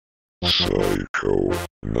Psycho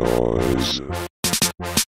noise.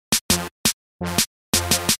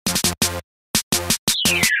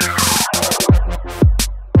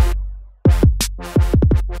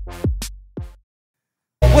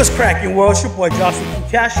 What's cracking, world? It's your boy Joshua from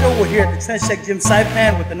Castro. We're here at the Trend Check Gym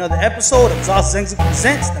Cypher with another episode of ZosZengZung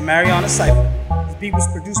presents the MarianaZ Cypher. This beat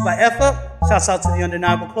was produced by F Up. Shouts out to the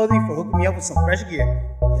Undeniable Clothing for hooking me up with some fresh gear.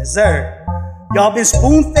 Yes, sir. Y'all been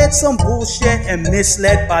spoon-fed some bullshit and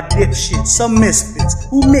misled by dipshits, some misfits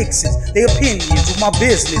who mixes their opinions with my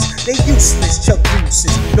business. They useless, chuck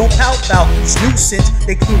deuces. Don't pout about these nuisance.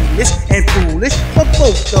 They clueless and foolish, but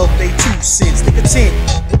both of they 2 cents. They content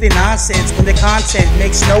with their nonsense when their content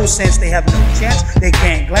makes no sense. They have no chance. They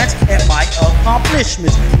can't glance at my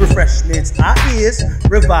accomplishments. Refreshments, is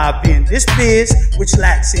reviving this biz, which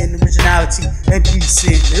lacks in originality and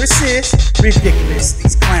decent lyricists. Ridiculous,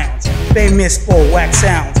 these clowns. Famous for whack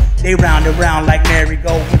sounds. They round and round like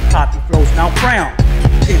merry-go with poppy flows now frown.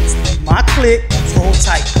 Pimps be my clique, so hold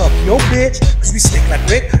tight, cuff your bitch, cause we stick like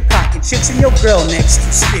Rick, cocking chicks and your girl next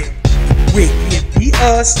to stick. Wicked be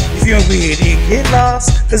us, if you ain't with it, get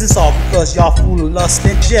lost, cause it's all because y'all full of lust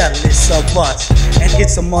and jealous of us. And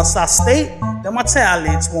it's a must I state that my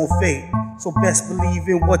talents won't fade. So best believe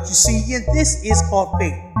in what you see, and this is called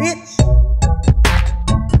fate, bitch.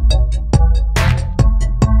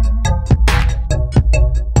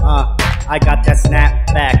 I got that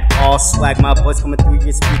snapback, all swag. My voice coming through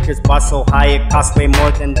your speakers. Bar so high it costs way more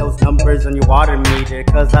than those numbers on your water meter.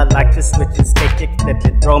 Cause I like to switch it, skate, kick, flip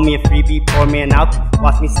it. Throw me a freebie, pour me an out.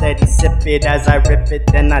 Watch me steady sip it as I rip it,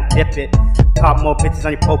 then I dip it. Caught more bitches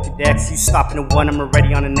on your Pokedex. You stopping at one, I'm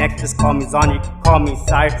already on the next. Just call me Zon, you can call me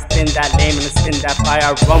Sire. Spin that lame and spin that fire.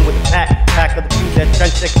 I run with the pack of the few that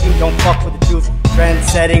trench check team. Don't fuck with the juice. Trend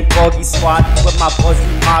setting, bogey squad. With my boys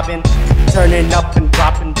we mobbing. Turning up and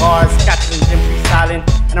dropping bars. Catching them freestyling.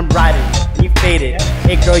 And I'm riding, and you faded.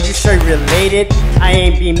 Hey girl, you sure you related? I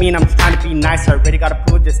ain't being mean, I'm just trying to be nice. I already got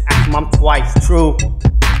approved, just ask mom twice. True.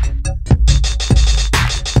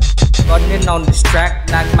 Running on this track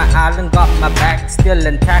like my island got my back still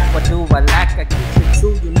intact. What do I lack? I keep it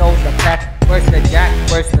true, you know the fact. Where's the jack?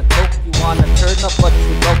 Where's the toke? You wanna turn up, but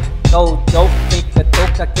you don't. No joke, take a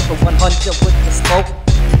toke. I keep it 100 with the smoke.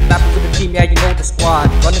 Clapping with the team, yeah, you know the squad.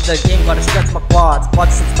 Running the game, gotta stretch my quads. Watch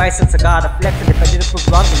 6 biceps, I gotta flex. And if I didn't put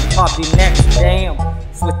run, then probably next. Damn.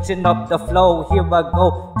 Switching up the flow, here I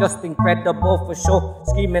go. Jvztincredible for sure.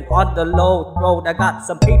 Screaming on the low road. I got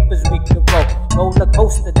some papers we can roll. Roller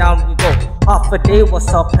coaster down we go. Half a day, what's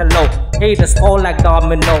up, hello. Haters fall like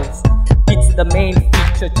dominoes. Beats the main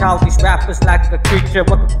feature. Childish rappers like a creature.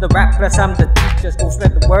 Welcome to the rap class, I'm the teacher. Go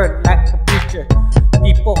spread the word like a preacher.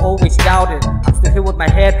 People always doubt it. I'm still here with my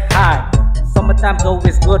head high. Summertime's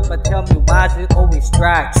always good, but tell me why is it always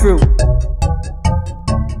dry? True.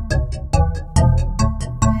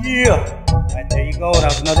 Yeah, alright, there you go. That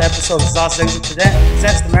was another episode of ZosZengZung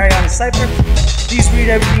presents the MarianaZ Cypher. Please read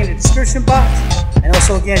everything in the description box. And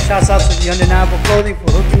also, again, shouts out to the Undeniable Clothing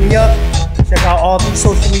for hooking me up. Check out all these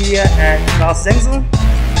social media at ZosZengZung.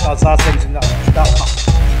 Check out ZosZengZung.com.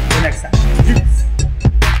 Until next time. Peace.